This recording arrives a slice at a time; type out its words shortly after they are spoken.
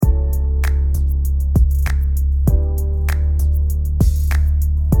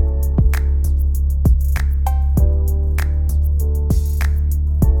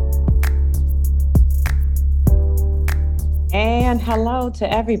hello to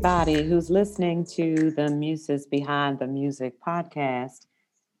everybody who's listening to the Muses Behind the Music podcast.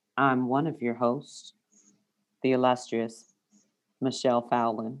 I'm one of your hosts, the illustrious Michelle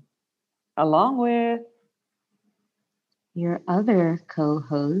Fowlin, along with your other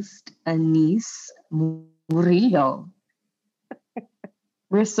co-host, Anise Murillo.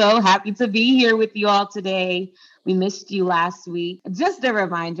 We're so happy to be here with you all today. We missed you last week. Just a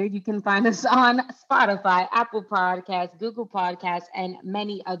reminder, you can find us on Spotify, Apple Podcasts, Google Podcasts, and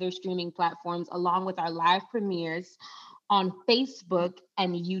many other streaming platforms, along with our live premieres on Facebook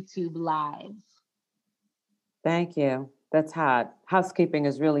and YouTube Live. Thank you. That's hot. Housekeeping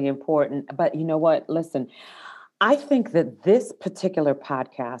is really important. But you know what? Listen, I think that this particular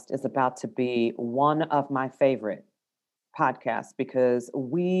podcast is about to be one of my favorite podcasts because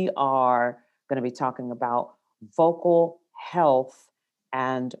we are going to be talking about vocal health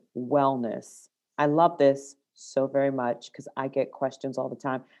and wellness. I love this so very much because I get questions all the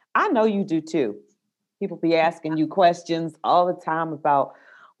time. I know you do too. People be asking you questions all the time about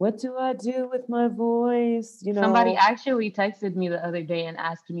what do I do with my voice? Somebody actually texted me the other day and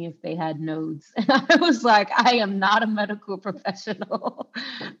asked me if they had nodes. And I was like, I am not a medical professional.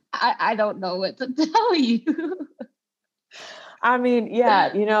 I don't know what to tell you. I mean, yeah,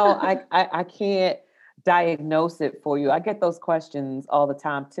 I can't diagnose it for you. I get those questions all the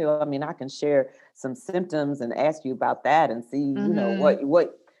time too. I mean, I can share some symptoms and ask you about that and see,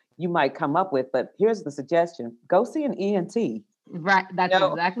 what you might come up with. But here's the suggestion: go see an ENT. Right. That's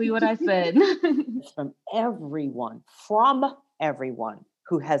exactly what I said. from everyone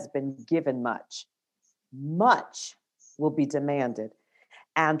who has been given much will be demanded.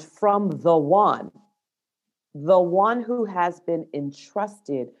 And from the one who has been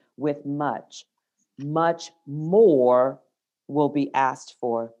entrusted with much more will be asked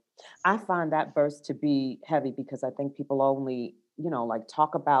for. I find that verse to be heavy because I think people only,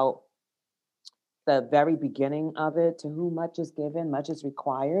 talk about the very beginning of it, to whom much is given, much is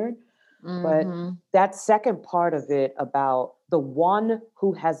required. But that second part of it about the one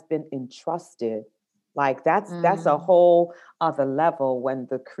who has been entrusted, like that's a whole other level when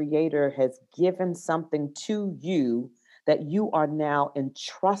the creator has given something to you that you are now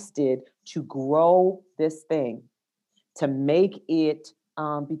entrusted to grow this thing, to make it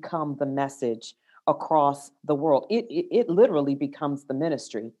become the message across the world. It literally becomes the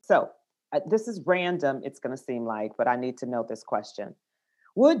ministry. So this is random, it's going to seem like, but I need to know this question.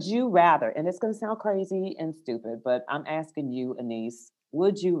 Would you rather, and it's going to sound crazy and stupid, but I'm asking you, Anise,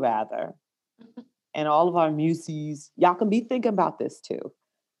 would you rather, and all of our muses, y'all can be thinking about this too.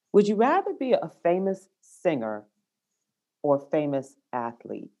 Would you rather be a famous singer or famous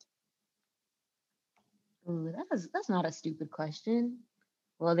athlete? Ooh, that's not a stupid question.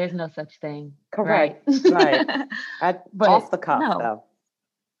 Well, there's no such thing. Correct. Right. But off the cuff, though.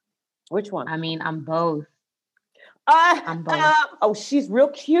 Which one? I mean, I'm both. I'm both. Oh, she's real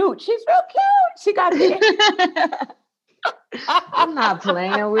cute. She got it. I'm not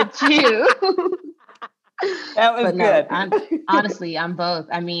playing with you. That was good. Honestly, I'm both.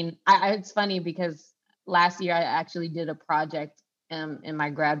 I mean, it's funny because last year I actually did a project in my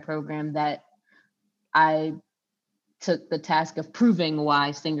grad program that I took the task of proving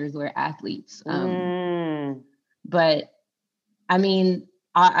why singers were athletes. But I mean,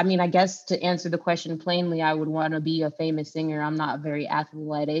 I guess to answer the question plainly, I would want to be a famous singer. I'm not very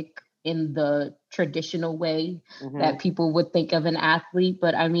athletic in the traditional way that people would think of an athlete.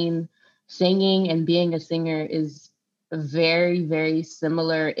 But I mean, singing and being a singer is very, very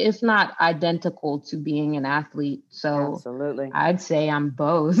similar, if not identical, to being an athlete. So absolutely, I'd say I'm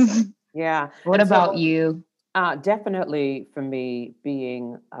both. Yeah. What about you? Definitely for me,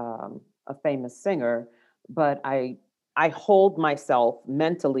 being a famous singer, but I hold myself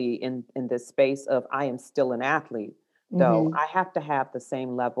mentally in this space of I am still an athlete, though I have to have the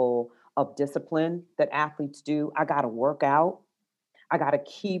same level of discipline that athletes do. I got to work out. I got to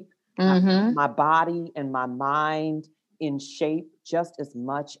keep my body and my mind in shape just as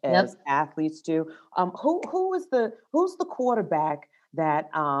much as athletes do. Who's the quarterback that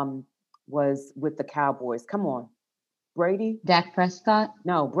was with the Cowboys? Come on. Brady? Dak Prescott?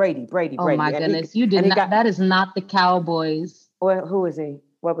 No, Brady. Oh my goodness. You did not. That is not the Cowboys. Well, who is he?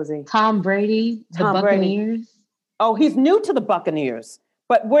 What was he? Tom Brady, the Buccaneers. Brady. Oh, he's new to the Buccaneers.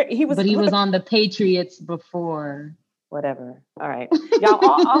 But he was on the Patriots before. Whatever. All right.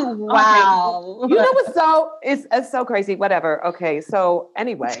 Y'all wow. Okay. You know it's so crazy. Whatever. Okay. So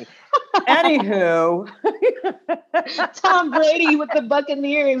anyway. Anywho. Tom Brady with the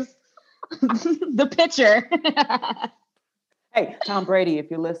Buccaneers. The pitcher. Hey, Tom Brady, if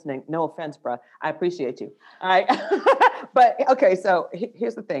you're listening, no offense, bro. I appreciate you. All right. But okay, so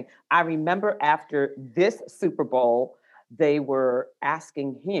here's the thing. I remember after this Super Bowl, they were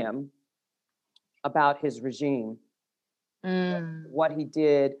asking him about his regime, Mm, what he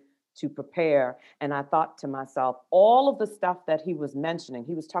did to prepare. And I thought to myself, all of the stuff that he was mentioning,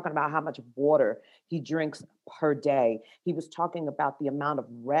 he was talking about how much water he drinks per day. He was talking about the amount of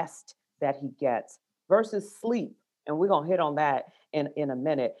rest that he gets versus sleep. And we're going to hit on that in a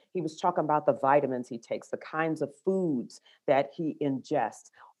minute. He was talking about the vitamins he takes, the kinds of foods that he ingests.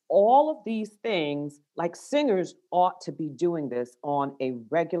 All of these things, like singers ought to be doing this on a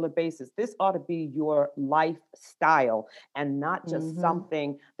regular basis. This ought to be your lifestyle and not just mm-hmm.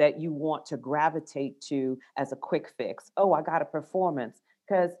 something that you want to gravitate to as a quick fix. Oh, I got a performance.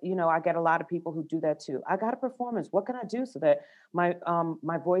 Because I get a lot of people who do that too. I got a performance. What can I do so that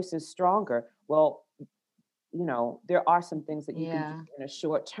my voice is stronger? Well, there are some things that you can do Yeah. in a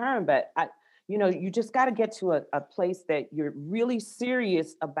short term, but you just got to get to a place that you're really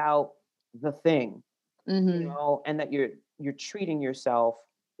serious about the thing, Mm-hmm. and that you're treating yourself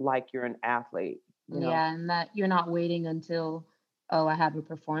like you're an athlete. Yeah, and that you're not waiting until, oh, I have a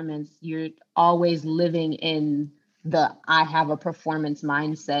performance. You're always living in the I have a performance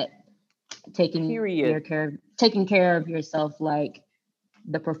mindset, Period. taking care of yourself like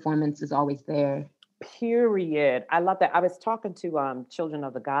the performance is always there. Period. I love that. I was talking to children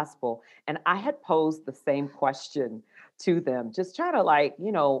of the gospel, and I had posed the same question to them, just trying to like,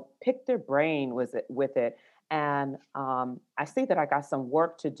 pick their brain with it. And I see that I got some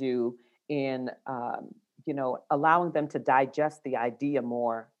work to do in allowing them to digest the idea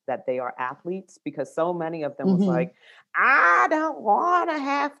more that they are athletes, because so many of them was Hmm. like, I don't want to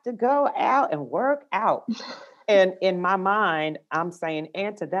have to go out and work out. And in my mind, I'm saying,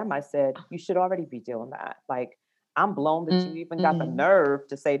 and to them, I said, you should already be doing that. Like, I'm blown that you even got the Hmm. nerve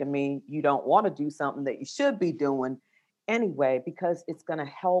to say to me, you don't want to do something that you should be doing anyway, because it's going to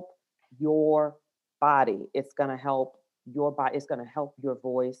help your body. It's going to help your body. It's going to help your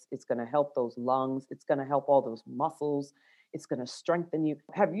voice. It's going to help those lungs. It's going to help all those muscles. It's going to strengthen you.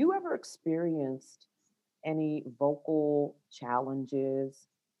 Have you ever experienced any vocal challenges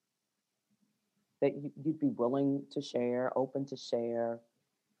that you'd be willing to share, open to share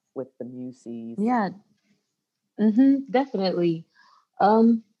with the muses? Yeah, definitely.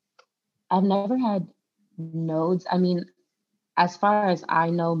 Um, I've never had nodes. I mean, as far as I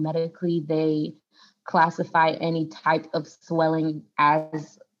know, medically, they classify any type of swelling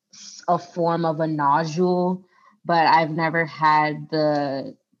as a form of a nodule, but I've never had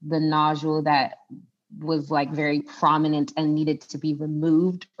the nodule that was like very prominent and needed to be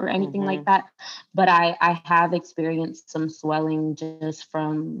removed or anything like Mm-hmm. that. But I have experienced some swelling just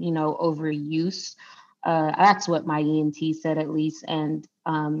from overuse. That's what my ENT said, at least, and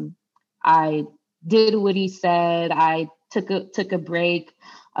I did what he said. I took a break,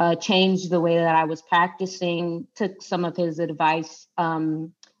 changed the way that I was practicing, took some of his advice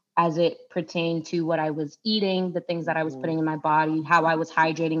as it pertained to what I was eating, the things that I was Mm-hmm. putting in my body, how I was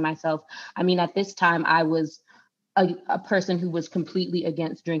hydrating myself. I mean, at this time, I was a person who was completely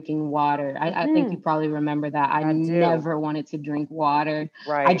against drinking water. I think you Mm-hmm. probably remember that. I I do. never wanted to drink water. I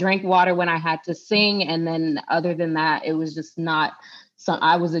Right. drank water when I had to sing. And then other than that, it was just not so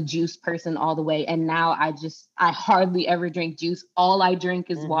I was a juice person all the way. And now I hardly ever drink juice. All I drink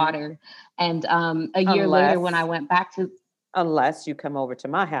is Mm-hmm. water. And a year later, when I Unless went back to, unless you come over to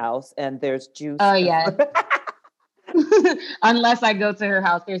my house and there's juice. oh yeah, unless I go to her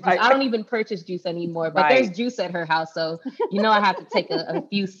house, there's juice. Right. I don't even purchase juice anymore, but there's Right. juice at her house. So, I have to take a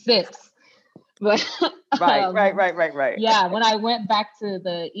few sips. But Right. Right. Right. Right. Right. yeah, when I went back to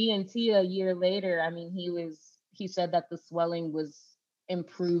the ENT a year later, I mean, he said that the swelling was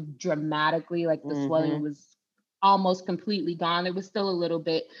improved dramatically. Like the swelling Mm-hmm. was almost completely gone. There was still a little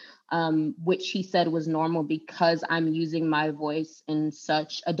bit, which he said was normal because I'm using my voice in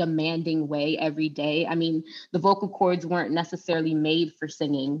such a demanding way every day. I mean, the vocal cords weren't necessarily made for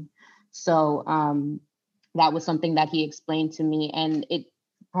singing. So that was something that he explained to me, and it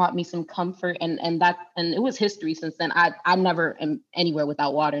brought me some comfort, and it was history since then. I never am anywhere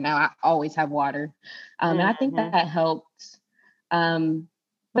without water now. I always have water. And I think Mm-hmm. that helped. Um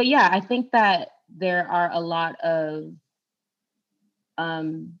but yeah, I think that there are a lot of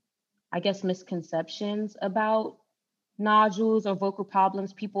um I guess misconceptions about nodules or vocal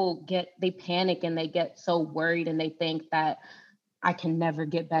problems. People they panic and they get so worried and they think that I can never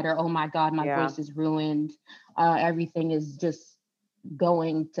get better. Oh my God, my Yeah. voice is ruined. Everything is just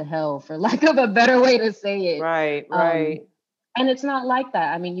going to hell, for lack of a better way to say it. Right. Um, Right. and it's not like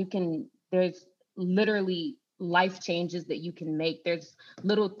that. I mean, there's literally life changes that you can make. There's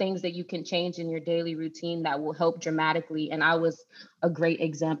little things that you can change in your daily routine that will help dramatically. And I was a great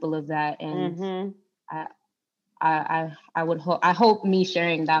example of that. And Mm-hmm. I I would hope, I hope me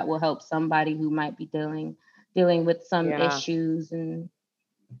sharing that will help somebody who might be dealing with some Yeah. issues, and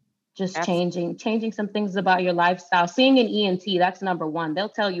just Abs- changing some things about your lifestyle. Seeing an ENT, that's number one. They'll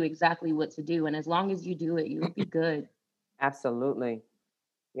tell you exactly what to do, and as long as you do it, you'll be good. Absolutely.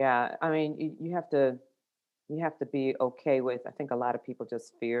 Yeah. I mean, you have to be okay with. I think a lot of people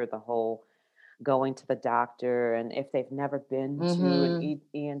just fear the whole going to the doctor, and if they've never been to an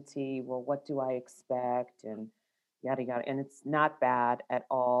Mm-hmm. ENT, well, what do I expect, and yada yada. And it's not bad at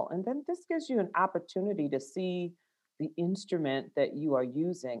all. And then this gives you an opportunity to see the instrument that you are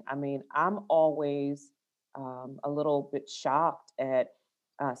using. I mean, I'm always a little bit shocked at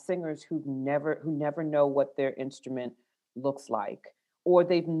singers who never know what their instrument looks like, or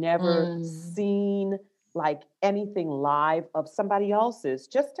they've never Mm. seen like anything live of somebody else's,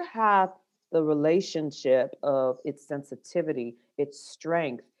 just to have the relationship of its sensitivity, its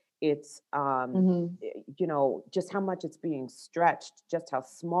strength, its Mm-hmm. just how much it's being stretched, just how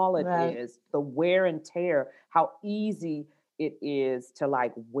small it Right. is, the wear and tear, how easy it is to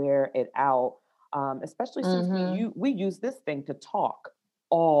like wear it out. Especially since we Mm-hmm. use we use this thing to talk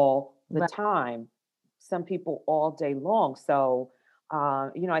all the Right. time. Some people all day long. So,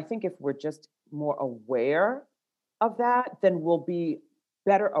 I think if we're just more aware of that, then we'll be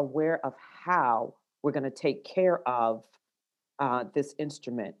better aware of how we're going to take care of this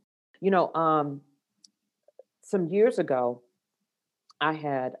instrument. You know, some years ago, I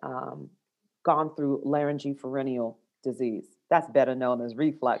had gone through laryngopharyngeal disease. That's better known as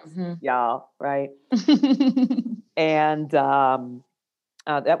reflux, Mm-hmm. y'all, right? And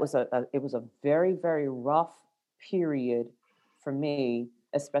that was it was a very, very rough period for me,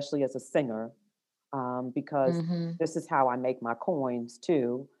 especially as a singer, because Mm-hmm. this is how I make my coins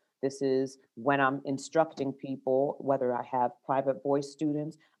too. This is when I'm instructing people, whether I have private voice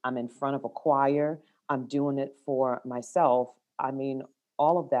students, I'm in front of a choir, I'm doing it for myself. I mean,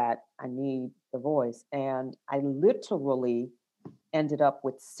 all of that, I need the voice. And I literally ended up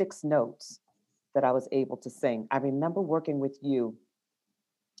with 6 notes that I was able to sing. I remember working with you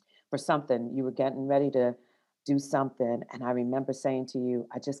for something. You were getting ready to do something. And I remember saying to you,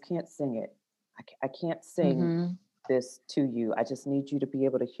 I just can't sing it. I can't sing Mm-hmm. this to you. I just need you to be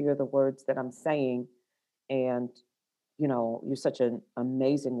able to hear the words that I'm saying. And, you're such an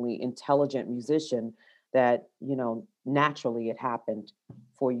amazingly intelligent musician that, naturally it happened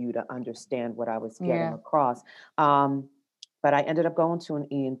for you to understand what I was getting Yeah. across. Um, but I ended up going to an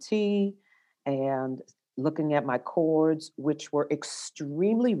ENT and looking at my chords, which were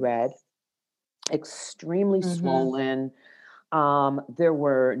extremely red, extremely Mm-hmm. swollen. There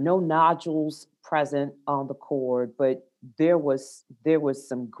were no nodules present on the cord, but there was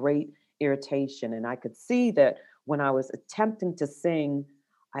some great irritation, and I could see that when I was attempting to sing.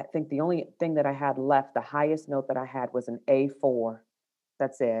 I think the only thing that I had left, the highest note that I had was an A4.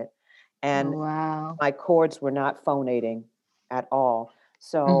 That's it, Oh and wow. my chords were not phonating at all.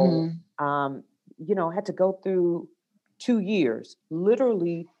 So, Mm-hmm. I had to go through 2 years,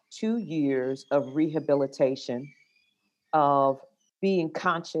 literally 2 years of rehabilitation, of being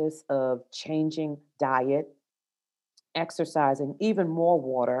conscious of changing diet, exercising, even more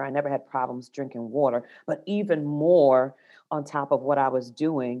water. I never had problems drinking water, but even more on top of what I was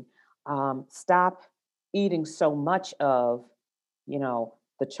doing. Stop eating so much of,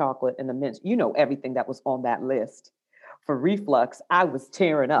 the chocolate and the mints. Everything that was on that list for reflux. I was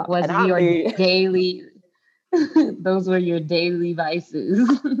tearing up, Was and I your mean, daily those were your daily vices.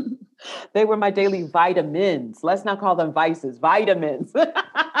 they were my daily vitamins. Let's not call them vices, vitamins.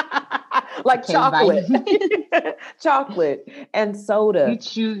 Like Okay, chocolate, vitamin. chocolate and soda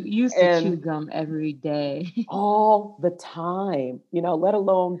You used to chew and gum every day. all the time, let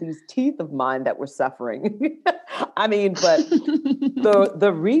alone these teeth of mine that were suffering. I mean, but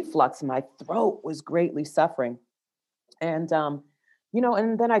the reflux, my throat was greatly suffering. And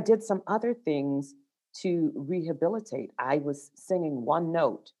and then I did some other things to rehabilitate. I was singing one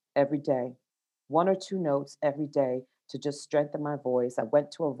note every day, one or two notes every day to just strengthen my voice. I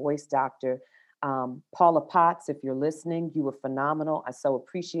went to a voice doctor. Paula Potts, if you're listening, you were phenomenal. I so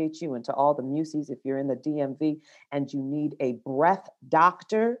appreciate you. And to all the muses, if you're in the DMV and you need a breath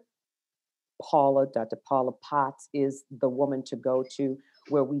doctor, Dr. Paula Potts is the woman to go to,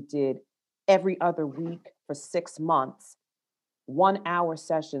 where we did every other week for 6 months, 1 hour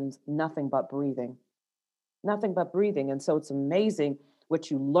sessions, nothing but breathing, nothing but breathing. And so it's amazing what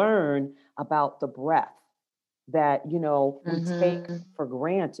you learn about the breath that, we take Hmm. for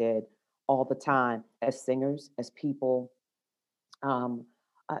granted all the time as singers, as people, um,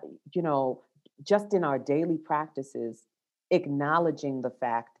 uh, you know, just in our daily practices, acknowledging the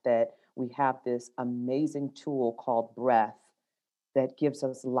fact that we have this amazing tool called breath that gives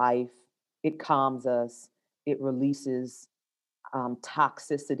us life, it calms us, it releases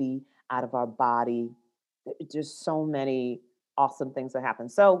toxicity out of our body. Just so many awesome things that happen.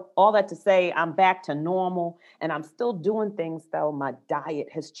 So, all that to say, I'm back to normal and I'm still doing things though. My diet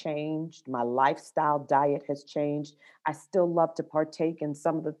has changed, my lifestyle diet has changed. I still love to partake in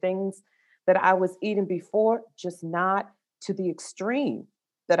some of the things that I was eating before, just not to the extreme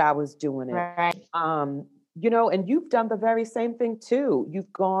that I was doing it. Right. Um, and you've done the very same thing too.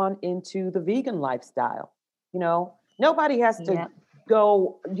 You've gone into the vegan lifestyle. Nobody has to Yeah.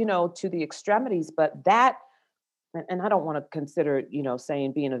 go, to the extremities, but that, and I don't want to consider,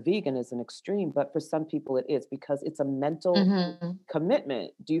 saying being a vegan is an extreme, but for some people it is because it's a mental Hmm. commitment.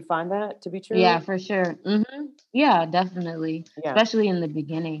 Do you find that to be Yeah, true? for sure. Yeah, definitely. Yeah. Especially in the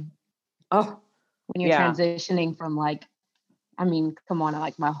beginning Oh, when you're yeah. transitioning from like, I mean, come on,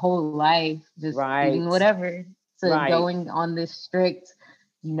 like my whole life just eating Right. whatever to Right. going on this strict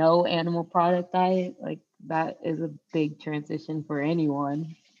no animal product diet. Like that is a big transition for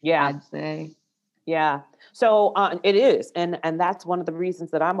anyone, Yeah. I'd say. Yeah. So it is, and that's one of the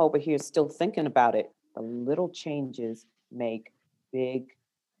reasons that I'm over here still thinking about it. The little changes make big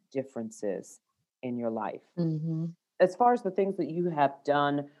differences in your life. Hmm. As far as the things that you have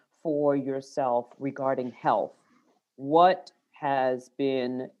done for yourself regarding health, what has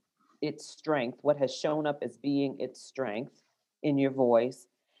been its strength? What has shown up as being its strength in your voice?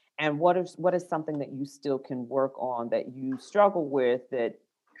 And what is something that you still can work on that you struggle with that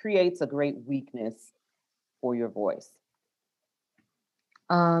creates a great weakness for your voice?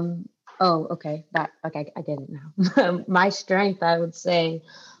 Um, oh, okay. That okay, I get it now. My strength, I would say,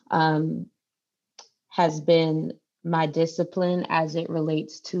 um, has been my discipline as it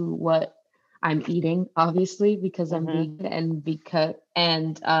relates to what I'm eating, obviously, because I'm Mhm. vegan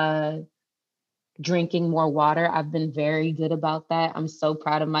and drinking more water. I've been very good about that. I'm so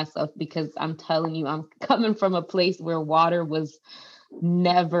proud of myself because I'm telling you, I'm coming from a place where water was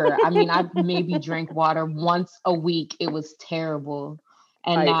never, I mean, I maybe drank water once a week. It was terrible.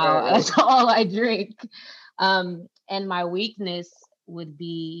 And Right, now right. that's all I drink. And my weakness would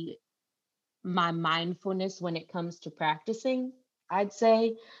be my mindfulness when it comes to practicing. I'd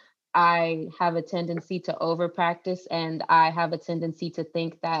say I have a tendency to over practice and I have a tendency to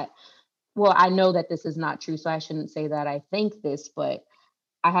think that, well, I know that this is not true, so I shouldn't say that I think this, but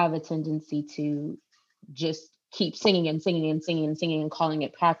I have a tendency to just keep singing and singing and singing and singing and calling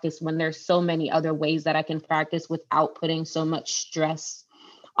it practice when there's so many other ways that I can practice without putting so much stress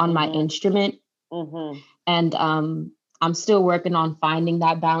on my Mhm. instrument. Mhm. And I'm still working on finding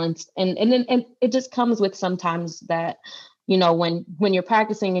that balance. And it just comes with sometimes that, when you're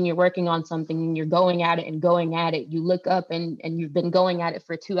practicing and you're working on something and you're going at it and going at it, you look up and you've been going at it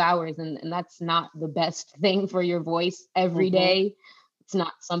for 2 hours, and that's not the best thing for your voice every Mhm. day. It's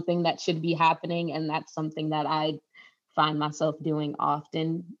not something that should be happening, and that's something that I find myself doing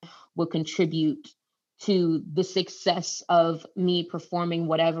often will contribute to the success of me performing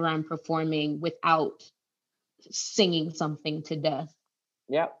whatever I'm performing without singing something to death.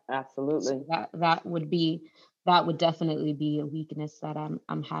 Yep, So absolutely. that would definitely be a weakness that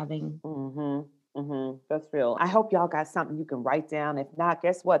I'm having. Mhm. Mhm. That's real. I hope y'all got something you can write down. If not,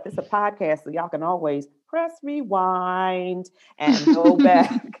 guess what? This is a podcast, so y'all can always press rewind and go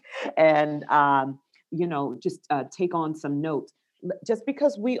back and just take on some notes. Just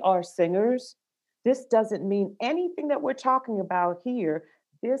because we are singers, this doesn't mean anything that we're talking about here.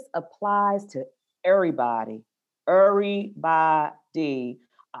 This applies to everybody. Everybody,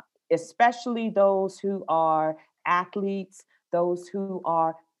 uh, especially those who are athletes, those who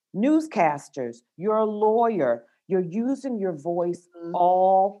are newscasters, you're a lawyer, you're using your voice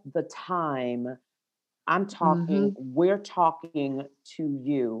all the time. Mm-hmm. We're talking to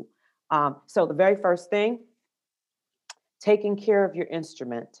you. So, the very first thing, taking care of your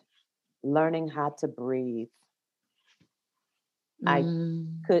instrument, learning how to breathe. I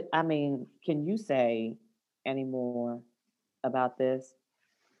Mm. can you say any more about this?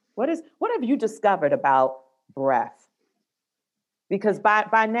 What have you discovered about breath? Because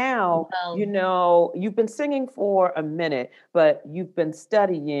by now, Well, you've been singing for a minute, but you've been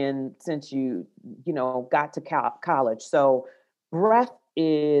studying since you got to college. So breath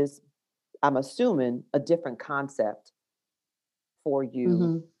is, I'm assuming, a different concept for you.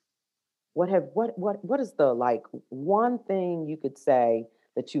 mhm. What is the, like, one thing you could say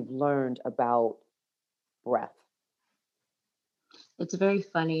that you've learned about breath? It's very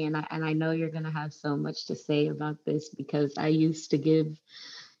funny, and I know you're gonna have so much to say about this because I used to give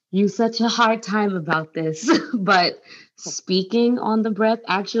you such a hard time about this. But speaking on the breath,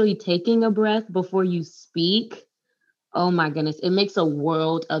 actually taking a breath before you speak, oh my goodness, it makes a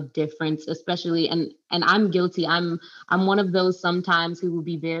world of difference, especially and I'm guilty. I'm one of those sometimes who will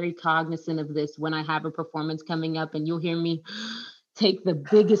be very cognizant of this when I have a performance coming up and you'll hear me take the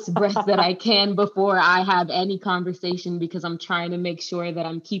biggest breath that I can before I have any conversation because I'm trying to make sure that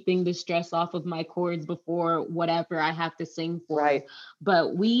I'm keeping the stress off of my cords before whatever I have to sing for. Right.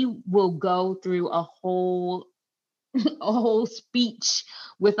 But we will go through a whole speech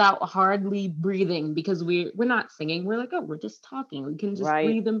without hardly breathing because we're not singing. We're like, oh, we're just talking. We can just Right.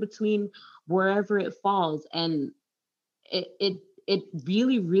 breathe in between wherever it falls. And it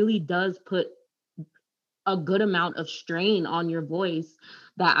really, really does put a good amount of strain on your voice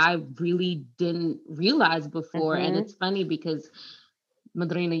that I really didn't realize before. And Mhm. it's funny because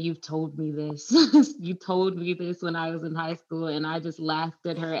Madrina, you've told me this. You told me this when I was in high school, and I just laughed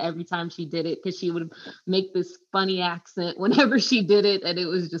at her every time she did it because she would make this funny accent whenever she did it, and it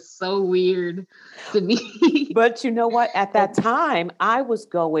was just so weird to me. But you know what? At But that time, I was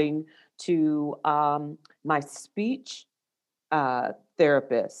going to my speech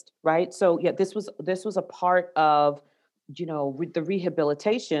therapist, right? So yeah, this was a part of the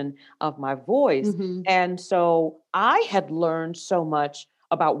rehabilitation of my voice, hmm and so I had learned so much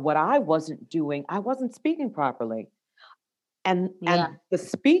about what I wasn't doing. I wasn't speaking properly, and yeah, the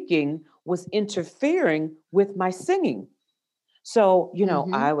speaking was interfering with my singing. So,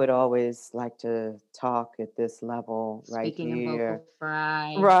 I hmm would always like to talk at this level right speaking of here. vocal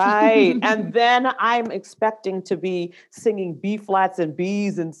fry. Right. And then I'm expecting to be singing B flats and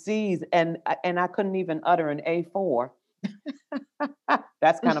B's and C's, and I couldn't even utter an A4.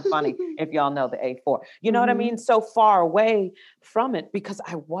 That's kind of funny if y'all know the A4. You know what I hmm mean? So far away from it because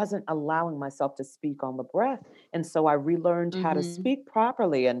I wasn't allowing myself to speak on the breath. And so I relearned how to hmm speak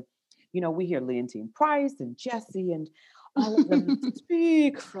properly. And, we hear Leontine Price and Jesse and all of them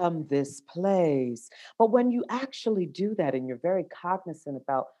speak from this place. But when you actually do that and you're very cognizant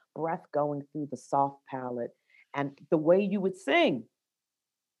about breath going through the soft palate and the way you would sing,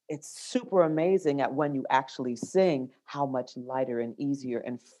 it's super amazing at when you actually sing how much lighter and easier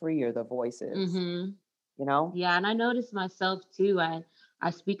and freer the voice is, hmm you know? Yeah, and I notice myself too. I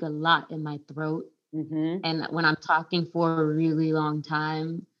speak a lot in my throat. Mhm. And when I'm talking for a really long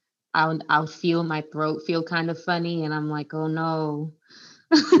time, I'll feel my throat feel kind of funny, and I'm like, oh no,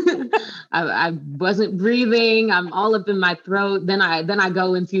 I wasn't breathing. I'm all up in my throat. Then I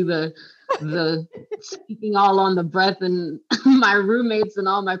go into the speaking all on the breath, and my roommates and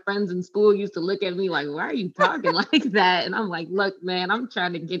all my friends in school used to look at me like, why are you talking like that? And I'm like, look, man, I'm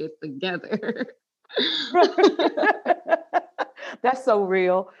trying to get it together. That's so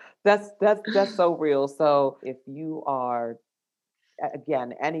real. That's so real. So if you are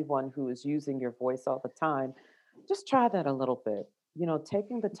again anyone who is using your voice all the time, just try that a little bit.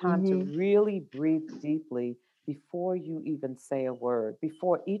 Taking the time to hmm really breathe deeply before you even say a word,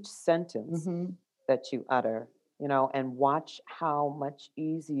 before each sentence hmm that you utter, and watch how much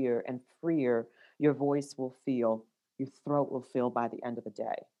easier and freer your voice will feel, your throat will feel by the end of the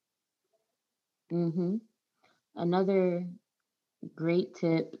day. hmm Another great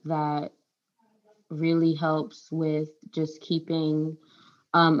tip that really helps with just keeping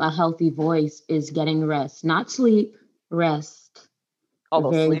a healthy voice is getting rest, not sleep, rest.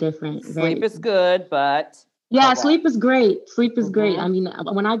 Although Very sleep different. sleep Very, is good, but yeah, correct. sleep is great. Sleep is great. I Mhm. mean,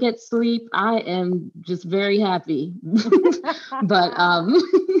 when I get sleep, I am just very happy. But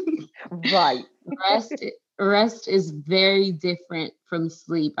Right. rest rest is very different from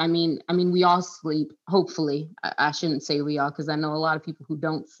sleep. I mean we all sleep, hopefully. I shouldn't say we all because I know a lot of people who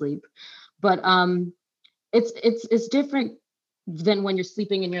don't sleep. But it's different than when you're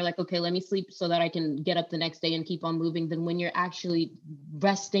sleeping and you're like, okay, let me sleep so that I can get up the next day and keep on moving, than when you're actually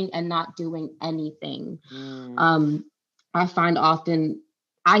resting and not doing anything. Mm, um I find often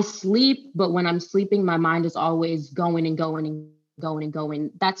I sleep, but when I'm sleeping my mind is always going and going and going and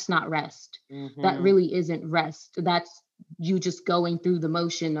going. That's not rest. That really mhm. isn't rest. That's you just going through the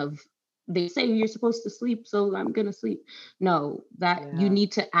motion of, they say you're supposed to sleep, so I'm going to sleep. No, that you Yeah.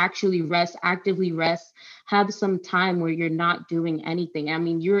 need to actually rest, actively rest, have some time where you're not doing anything. I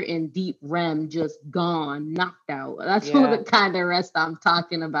mean, you're in deep REM, just gone, knocked out. That's what Yeah. the kind of rest I'm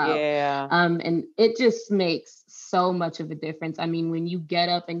talking about. Yeah. And it just makes so much of a difference. I mean, when you get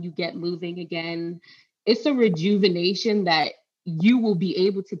up and you get moving again, it's a rejuvenation that you will be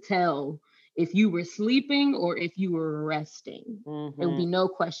able to tell if you were sleeping or if you were resting. There will Mhm. be no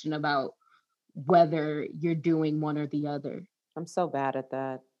question about whether you're doing one or the other. I'm so bad at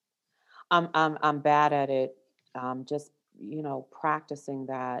that. I'm bad at it. Just practicing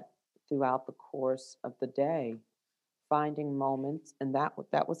that throughout the course of the day, finding moments, and that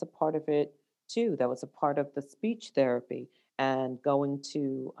was a part of it too. That was a part of the speech therapy and going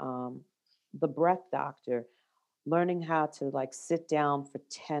to the breath doctor, learning how to like sit down for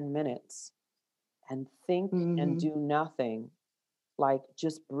 10 minutes and think and Hmm. do nothing, like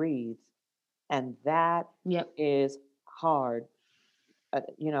just breathe, and that Yep. is hard.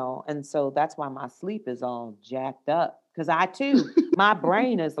 And so that's why my sleep is all jacked up because I too, my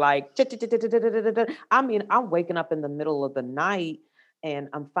brain is like, I mean, I'm waking up in the middle of the night and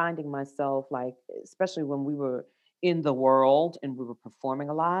I'm finding myself like, especially when we were in the world and we were performing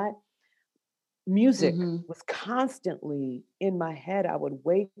a lot, music Hmm. was constantly in my head. I would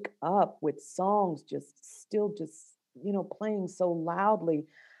wake up with songs just still just, playing so loudly,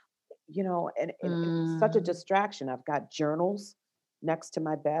 and it's such a Mm. distraction. I've got journals next to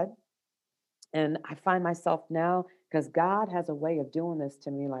my bed. And I find myself now, because God has a way of doing this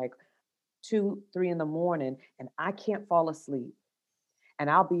to me like 2, 3 in the morning, and I can't fall asleep. And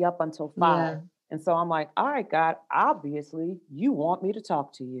I'll be up until 5. Yeah. And so I'm like, all right, God, obviously you want me to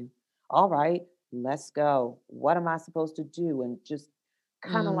talk to you. All right, let's go. What am I supposed to do? And just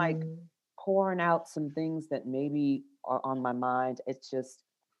kind of like Mm. pouring out some things that maybe are on my mind. It's just,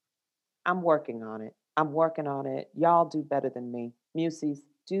 I'm working on it. I'm working on it. Y'all do better than me. Muses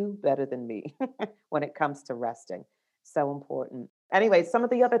do better than me when it comes to resting. So important. Anyway, some of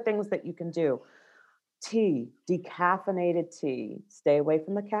the other things that you can do: tea, decaffeinated tea. Stay away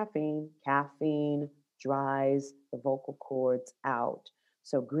from the caffeine. Caffeine dries the vocal cords out.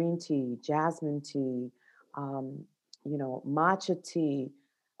 So, green tea, jasmine tea, um, matcha tea,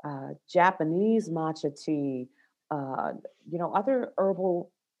 Japanese matcha tea, uh, other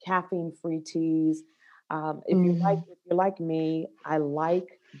herbal caffeine-free teas. Hmm. If you're like me, I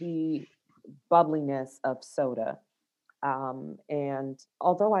like the bubbliness of soda. And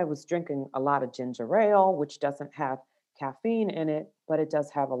although I was drinking a lot of ginger ale, which doesn't have caffeine in it, but it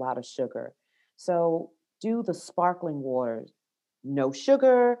does have a lot of sugar. So do the sparkling waters. No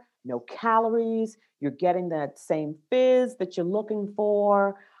sugar, no calories. You're getting that same fizz that you're looking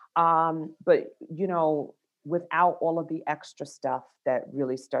for. But, without all of the extra stuff that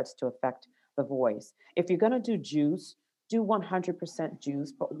really starts to affect the voice. If you're going to do juice, do 100%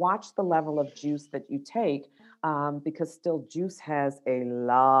 juice, but watch the level of juice that you take, because still juice has a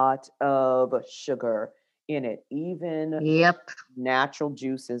lot of sugar in it, even Yep. natural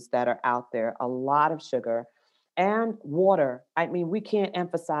juices that are out there, a lot of sugar and water. I mean, we can't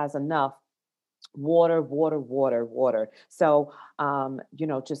emphasize enough water, water, water, water. So,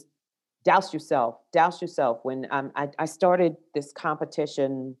 just douse yourself. When I started this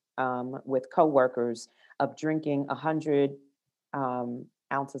competition with coworkers of drinking 100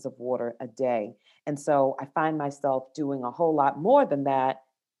 ounces of water a day. And so I find myself doing a whole lot more than that,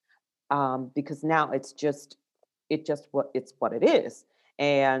 because now it's what it is.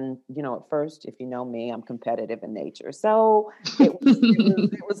 And at first, if you know me, I'm competitive in nature, so it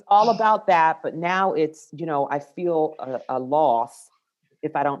was all about that. But now it's I feel a loss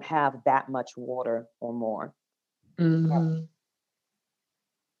if I don't have that much water or more. Yep. Hmm.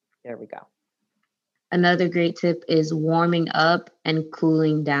 There we go. Another great tip is warming up and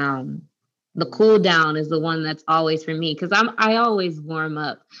cooling down. The Mm. cool down is the one that's always for me because I always warm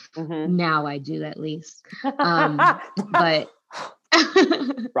up. Mhm. Now I do at least. But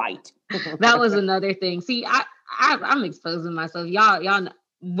Right. that was another thing. See, I'm exposing myself. Y'all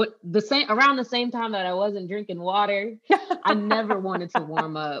what the same around the same time that I wasn't drinking water, I never wanted to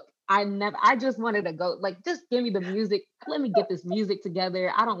warm up. I just wanted to go, like, just give me the music. Let me get this music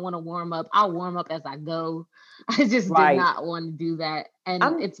together. I don't want to warm up. I'll warm up as I go. I just did Right. not want to do that. And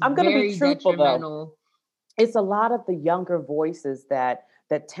I'm it's I'm gonna be very truthful though. detrimental. It's a lot of the younger voices that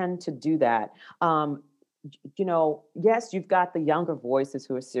tend to do that. Yes, you've got the younger voices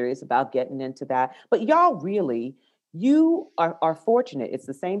who are serious about getting into that, but y'all really, you are fortunate. It's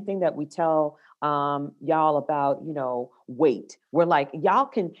the same thing that we tell y'all about, weight. We're like, y'all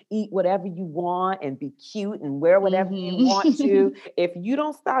can eat whatever you want and be cute and wear whatever you want Hmm. to. If you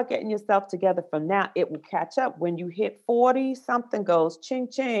don't start getting yourself together from now, it will catch up. When you hit 40, something goes ching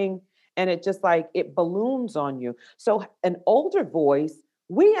ching, and it just like it balloons on you. So an older voice,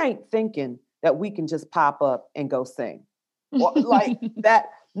 we ain't thinking that we can just pop up and go sing. Or like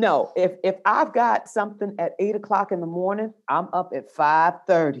that. No, if I've got something at 8 o'clock in the morning, I'm up at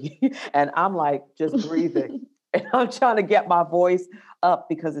 5:30 and I'm like just breathing. And I'm trying to get my voice up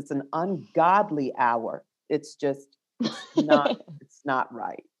because it's an ungodly hour. It's just, it's not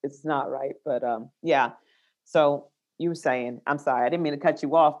right. It's not right. But yeah. So You were saying, I'm sorry, I didn't mean to cut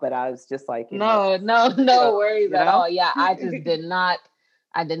you off, but I was just like in the No, no, go, no worries you at know? all. Yeah, I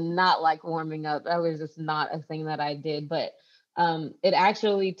did not like warming up. That was just not a thing that I did. But it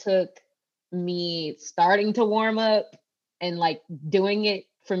actually took me starting to warm up and like doing it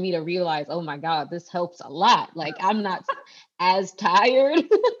for me to realize, oh my God, this helps a lot. Like I'm not as tired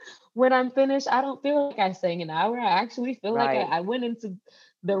when I'm finished. I don't feel like I sang an hour. I actually feel like Right. I went into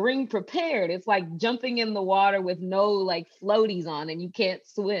the ring prepared. It's like jumping in the water with no like floaties on and you can't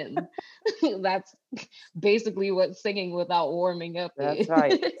swim. That's basically what singing without warming up That's is.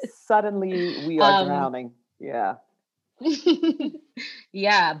 right. Suddenly we are um drowning. Yeah.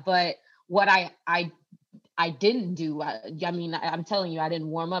 yeah, but what I didn't do. I mean, I'm telling you, I didn't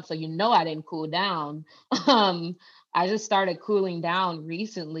warm up, so you know I didn't cool down. Um, I just started cooling down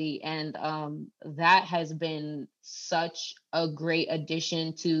recently, and that has been such a great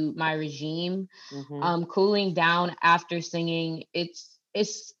addition to my regime. Hmm. Cooling down after singing, it's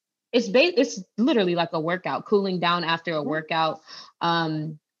literally like a workout. Cooling down after a Hmm. workout,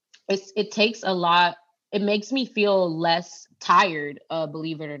 um, it takes a lot. It makes me feel less tired,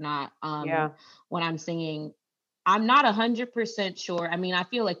 believe it or not. Yeah. When I'm singing. I'm not 100% sure. I mean, I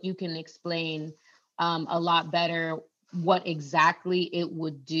feel like you can explain a lot better what exactly it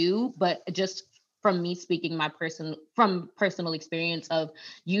would do, but just from me speaking from personal experience of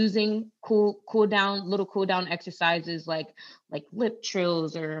using cool down exercises like lip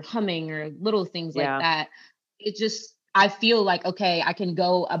trills or humming or little things like Yeah. that. It just I feel like okay, I can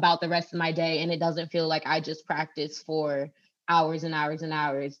go about the rest of my day and it doesn't feel like I just practice for hours and hours and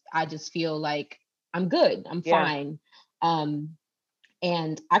hours. I just feel like I'm good. I'm Yeah. fine. Um,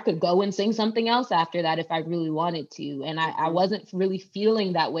 and I could go and sing something else after that if I really wanted to. And I Hmm. wasn't really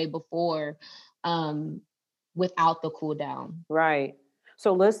feeling that way before um, without the cool down. Right.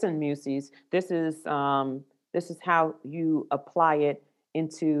 So listen, Muses, this is how you apply it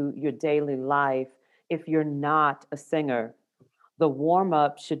into your daily life if you're not a singer. The warm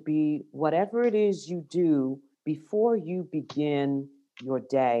up should be whatever it is you do before you begin your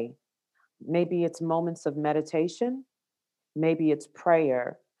day. Maybe it's moments of meditation, maybe it's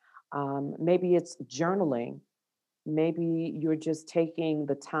prayer, maybe it's journaling, maybe you're just taking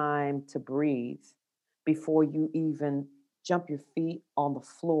the time to breathe before you even jump your feet on the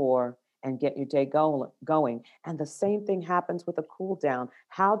floor and get your day going. And the same thing happens with a cool down.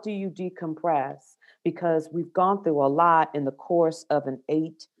 How do you decompress? Because we've gone through a lot in the course of an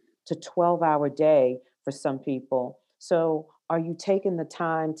 8 to 12 hour day for some people. So, are you taking the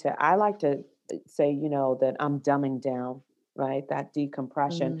time to? I like to say, that I'm dumbing down, right? That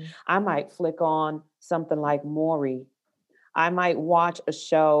decompression. Mm. I might flick on something like Maury. I might watch a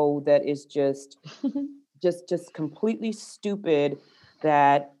show that is just completely stupid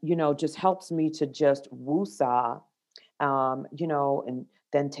that, just helps me to just woosah, and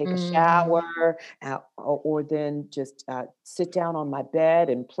then take a Hmm. shower, or then just sit down on my bed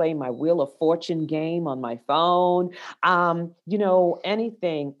and play my Wheel of Fortune game on my phone,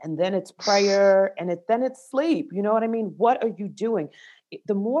 anything. And then it's prayer and then it's sleep. You know what I mean? What are you doing?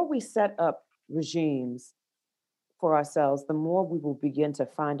 The more we set up regimes for ourselves, the more we will begin to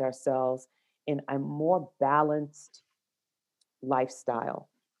find ourselves in a more balanced lifestyle,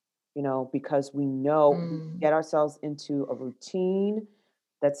 because we know we Mm. get ourselves into a routine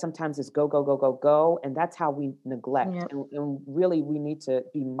that sometimes is go, go, go, go, go. And that's how we neglect. Yep. And really, we need to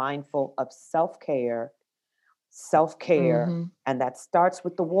be mindful of self care. Hmm. And that starts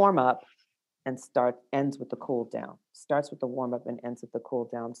with the warm up and ends with the cool down. Starts with the warm up and ends with the cool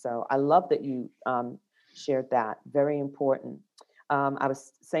down. So I love that you shared that. Very important. I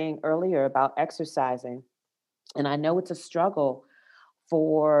was saying earlier about exercising, and I know it's a struggle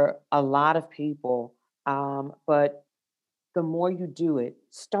for a lot of people, but the more you do it,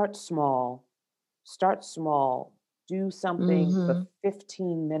 start small. Start small. Do something for Hmm.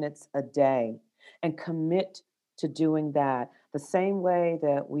 15 minutes a day and commit to doing that. The same way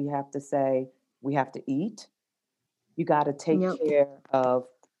that we have to say we have to eat, you got to take Yep. care of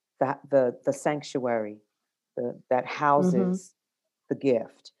the sanctuary that Hmm. houses the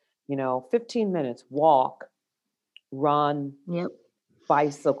gift. 15 minutes, walk, run, Yep.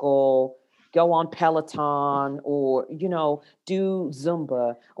 bicycle, go on Peloton, or do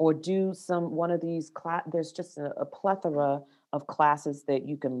Zumba, or do one of these there's just a plethora of classes that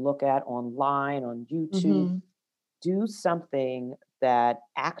you can look at online on YouTube. Hmm. Do something that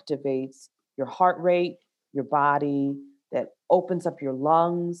activates your heart rate, your body, that opens up your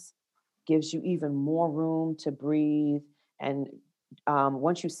lungs, gives you even more room to breathe. And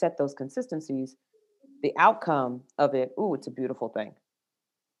once you set those consistencies, the outcome of it, ooh, it's a beautiful thing.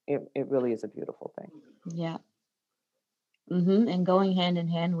 It really is a beautiful thing. Yeah. And going hand in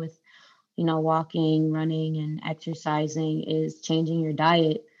hand with, walking, running, and exercising is changing your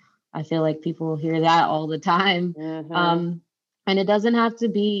diet. I feel like people hear that all the time. Mhm. Um, and it doesn't have to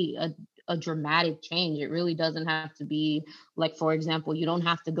be a dramatic change. It really doesn't have to be like, for example, you don't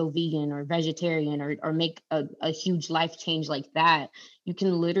have to go vegan or vegetarian or make a huge life change like that. You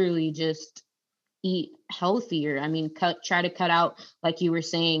can literally just eat healthier. I mean, try to cut out, like you were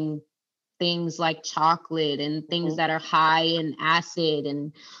saying, things like chocolate and things Mhm. that are high in acid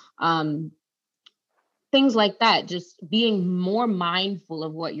and um, things like that. Just being more mindful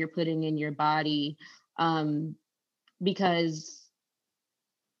of what you're putting in your body, um, because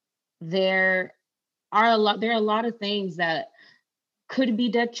there there are a lot of things that could be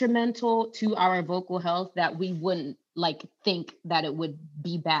detrimental to our vocal health that we wouldn't like think that it would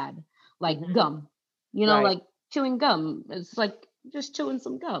be bad, like Mhm. gum. Right. Like chewing gum. It's like just chewing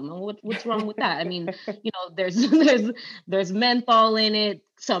some gum. And what's wrong with that? I mean, there's there's menthol in it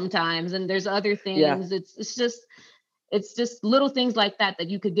sometimes, and there's other Yeah. things. It's just little things like that that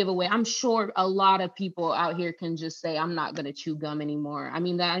you could give away. I'm sure a lot of people out here can just say, I'm not going to chew gum anymore. I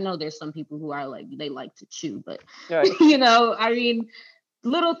mean, I know there's some people who are like, they like to chew, but, Right. I mean,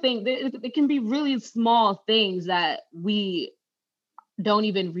 little things, it can be really small things that we don't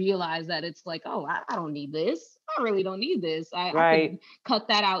even realize that it's like, oh, I don't need this. I really don't need this. I could Right. cut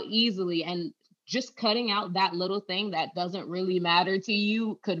that out easily. And just cutting out that little thing that doesn't really matter to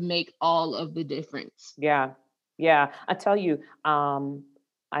you could make all of the difference. Yeah. Yeah. I tell you,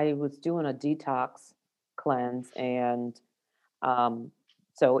 I was doing a detox cleanse and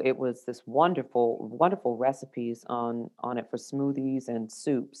so it was this wonderful, wonderful recipes on it for smoothies and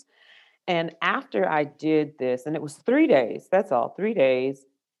soups. And after I did this, and it was 3 days, that's all, 3 days,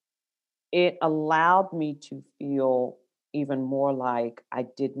 it allowed me to feel even more like I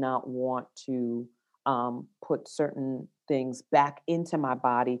did not want to put certain things back into my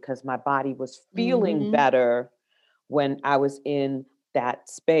body because my body was feeling Hmm. better when I was in that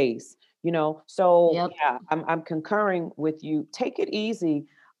space, you know. So Yep. yeah, I'm concurring with you. Take it easy,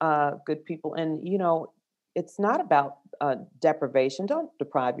 good people, and it's not about deprivation. Don't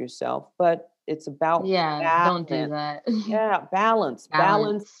deprive yourself, but it's about Yeah, don't do balance. that. Yeah, balance,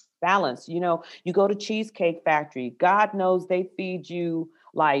 balance, Balance. balance. You go to Cheesecake Factory. God knows they feed you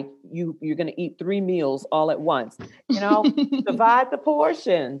like you're going to eat 3 meals all at once. You know, divide the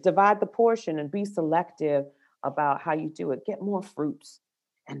portion, and be selective about how you do it. Get more fruits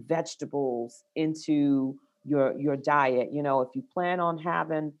and vegetables into your diet. If you plan on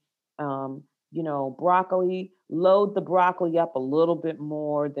having broccoli, load the broccoli up a little bit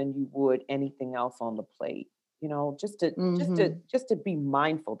more than you would anything else on the plate. Just to just to Hmm. just to be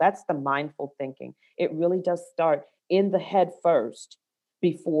mindful. That's the mindful thinking. It really does start in the head first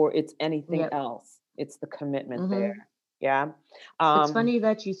before it's anything Yep. else. It's the commitment there. Hmm. Yeah. It's Um, funny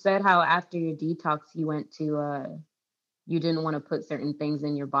that you said how after your detox you went to you didn't want to put certain things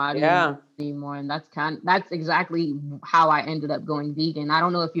in your body yeah. anymore, and that's exactly how I ended up going vegan. I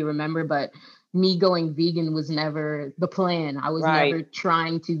don't know if you remember, but me going vegan was never the plan. I was Right. never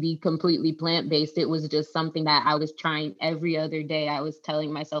trying to be completely plant-based. It was just something that I was trying every other day. I was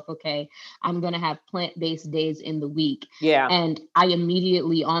telling myself, okay, I'm going to have plant-based days in the week. Yeah. And I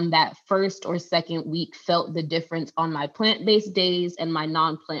immediately on that first or second week felt the difference on my plant-based days and my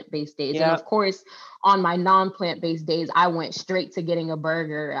non-plant-based days. And Yeah. of course, on my non-plant-based days, I went straight to getting a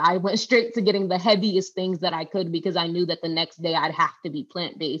burger. I went straight to getting the heaviest things that I could because I knew that the next day I'd have to be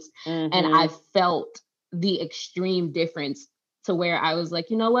plant-based. And I Mhm. felt the extreme difference to where I was like,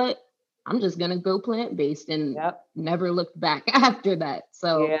 you know what? I'm just gonna go plant-based and Yep. never looked back after that.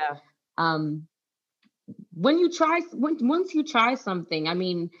 So Yeah. um once you try something, I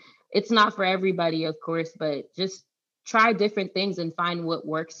mean, it's not for everybody, of course, but just try different things and find what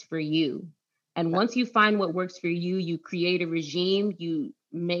works for you. And once you find what works for you, you create a regime, you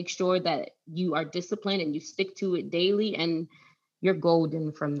make sure that you are disciplined and you stick to it daily, and you're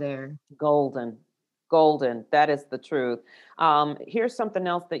golden from there. Golden. Golden. That is the truth. Here's something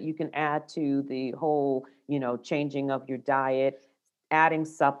else that you can add to the whole, changing of your diet, adding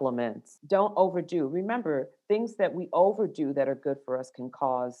supplements. Don't overdo. Remember, things that we overdo that are good for us can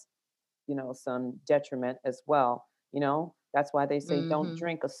cause, some detriment as well. That's why they say don't Mhm.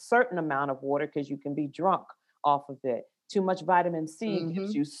 drink a certain amount of water because you can be drunk off of it. Too much vitamin C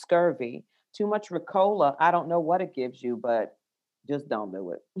gives Mhm. you scurvy. Too much Ricola, I don't know what it gives you, but just don't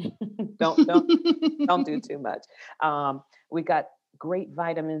do it. don't do too much. We got great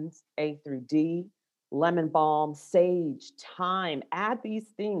vitamins A through D, lemon balm, sage, thyme. Add these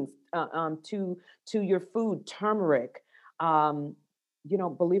things to your food. Turmeric. Um,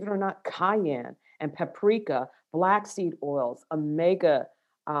 believe it or not, cayenne and paprika, black seed oils, omega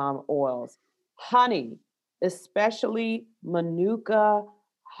oils, honey, especially Manuka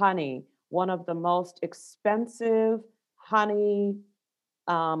honey, one of the most expensive honey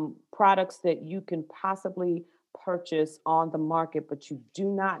products that you can possibly purchase on the market, but you do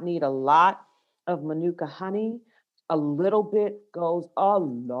not need a lot of Manuka honey. A little bit goes a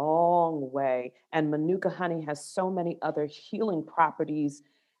long way. And Manuka honey has so many other healing properties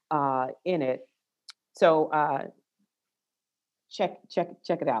in it. So check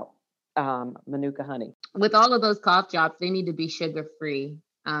it out. Manuka honey. With all of those cough drops, they need to be sugar free.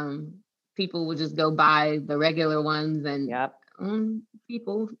 People will just go buy the regular ones, and Yep. I'm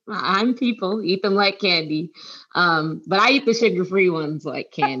people eat them like candy. But I eat the sugar free ones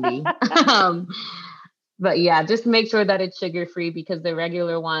like candy. um, but yeah, just make sure that it's sugar free, because the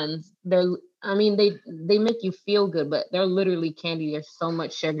regular ones, they make you feel good, but they're literally candy. There's so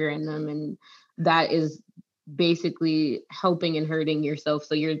much sugar in them, and that is basically helping and hurting yourself.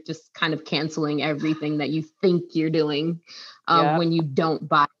 So you're just kind of canceling everything that you think you're doing Yep. when you don't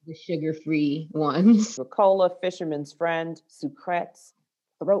buy the sugar-free ones. Ricola, Fisherman's Friend, Sucrets,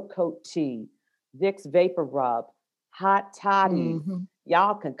 Throat Coat Tea, Vicks Vapor Rub, Hot Toddies. Mm-hmm.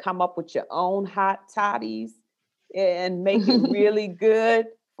 Y'all can come up with your own hot toddies and make it really good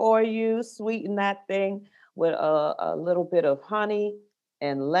for you. Sweeten that thing with a little bit of honey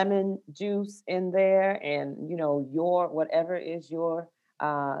and lemon juice in there, and your whatever is your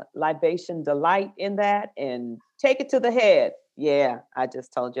libation delight in that, and take it to the head. Yeah, I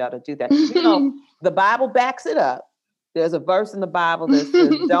just told y'all to do that. The Bible backs it up. There's a verse in the Bible that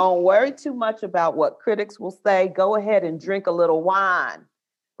says, don't worry too much about what critics will say. Go ahead and drink a little wine,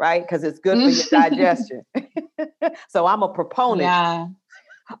 right? Because it's good for your digestion. So I'm a proponent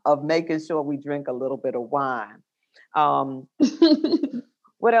of making sure we drink a little bit of wine.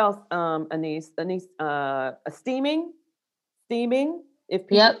 What else, Anise? Steaming? Steaming. If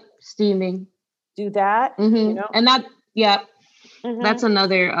people Steaming. do that, Mm-hmm. And that, mm-hmm. That's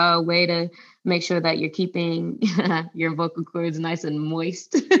another way to make sure that you're keeping your vocal cords nice and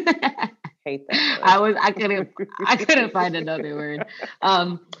moist. Hate that word. I couldn't find another word.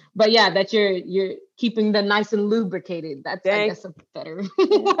 But yeah, that you're keeping them nice and lubricated. That's I guess a better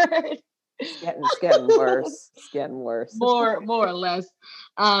word. It's getting worse. It's getting worse. More or less.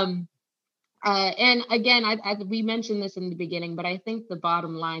 And again, we mentioned this in the beginning, but I think the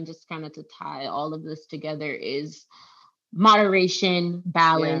bottom line, just kind of to tie all of this together, is moderation,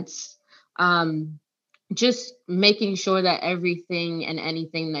 balance, just making sure that everything and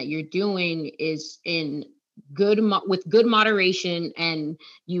anything that you're doing is in with good moderation, and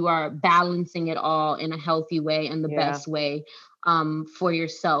you are balancing it all in a healthy way and the best way for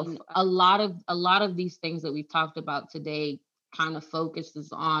yourself. A lot of these things that we've talked about today kind of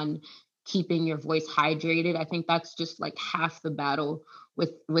focuses on keeping your voice hydrated. I think that's just like half the battle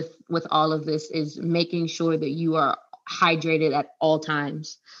with all of this, is making sure that you are hydrated at all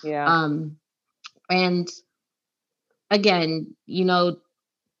times. And again,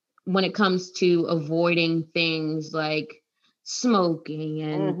 when it comes to avoiding things like smoking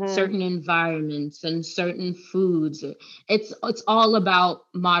and certain environments and certain foods, it's all about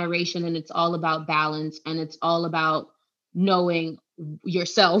moderation, and it's all about balance, and it's all about knowing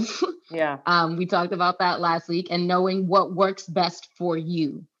yourself. We talked about that last week, and knowing what works best for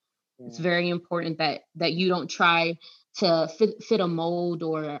you. It's very important that you don't try to fit a mold,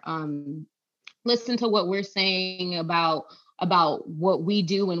 or listen to what we're saying about what we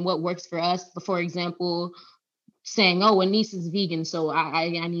do and what works for us. For example, saying, "Oh, Anise is vegan, so I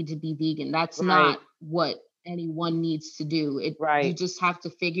need to be vegan." That's not what anyone needs to do. You just have to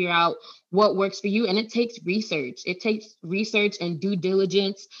figure out what works for you, and it takes research. It takes research and due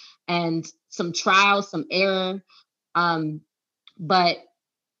diligence and some trial, some error. But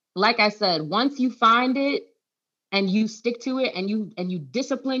like I said, once you find it and you stick to it, and you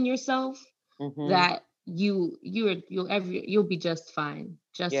discipline yourself, that you'll be just fine.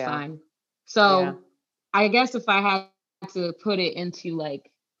 Fine. So I guess if I had to put it into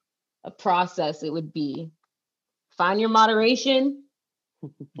like a process, it would be find your moderation,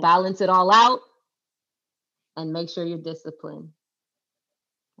 balance it all out, and make sure you're disciplined.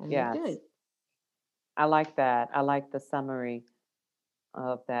 And you're good. I like that. I like the summary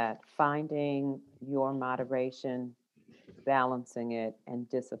of that. Finding your moderation, balancing it, and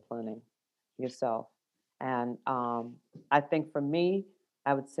disciplining yourself. And I think for me,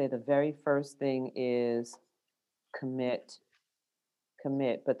 I would say the very first thing is commit.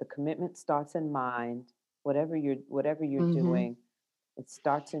 But the commitment starts in mind. Whatever you're doing, it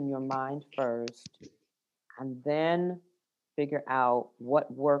starts in your mind first, and then figure out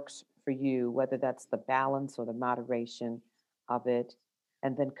what works for you, whether that's the balance or the moderation of it,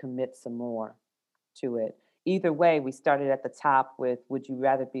 and then commit some more to it. Either way, we started at the top with would you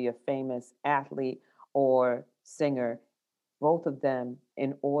rather be a famous athlete or singer? Both of them,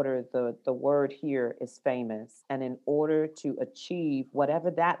 in order, the word here is famous. And in order to achieve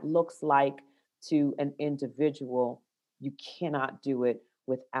whatever that looks like to an individual, you cannot do it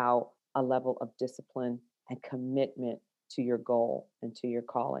without a level of discipline and commitment to your goal and to your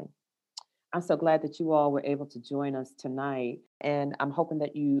calling. I'm so glad that you all were able to join us tonight. And I'm hoping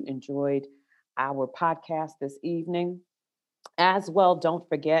that you enjoyed our podcast this evening. As well, don't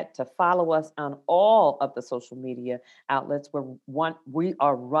forget to follow us on all of the social media outlets where we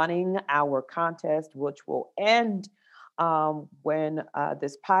are running our contest, which will end when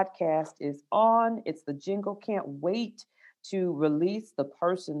this podcast is on. It's the jingle. Can't wait to release the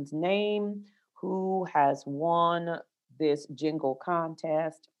person's name who has won this jingle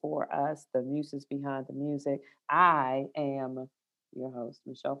contest for us, the muses behind the music. I am your host,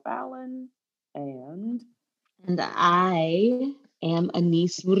 Michelle Fallon, and And I am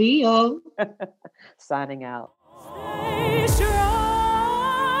Anise Murillo. signing out.